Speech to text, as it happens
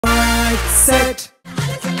set.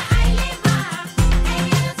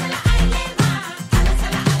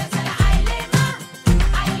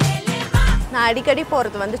 நான் அடிக்கடி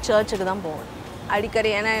போகிறது வந்து சர்ச்சுக்கு தான் போவேன் அடிக்கடி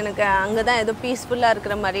ஏன்னா எனக்கு அங்கே தான் ஏதோ பீஸ்ஃபுல்லாக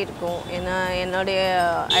இருக்கிற மாதிரி இருக்கும் ஏன்னா என்னுடைய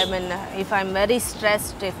ஐ mean if I am very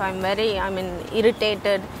stressed if I am very I mean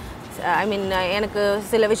irritated ஐ மீன் எனக்கு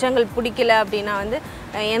சில விஷயங்கள் பிடிக்கல அப்படின்னா வந்து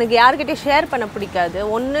எனக்கு யார்கிட்டையும் ஷேர் பண்ண பிடிக்காது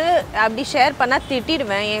ஒன்று அப்படி ஷேர் பண்ணால்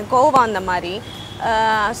திட்டிடுவேன் என் கோவம் அந்த மாதிரி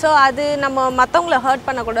ஸோ அது நம்ம மற்றவங்கள ஹர்ட்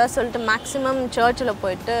பண்ணக்கூடாது சொல்லிட்டு மேக்ஸிமம் சர்ச்சில்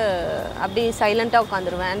போயிட்டு அப்படி சைலண்ட்டாக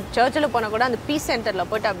உட்காந்துருவேன் சர்ச்சில் போனால் கூட அந்த பீஸ் சென்டரில்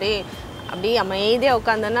போய்ட்டு அப்படியே அமைதியாக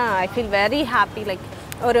உட்காந்தோன்னா I feel very happy like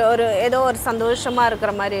ஒரு ஏதோ ஒரு சந்தோஷமாக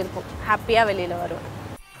இருக்கிற மாதிரி இருக்கும் ஹாப்பியாக வெளியில் வருவேன்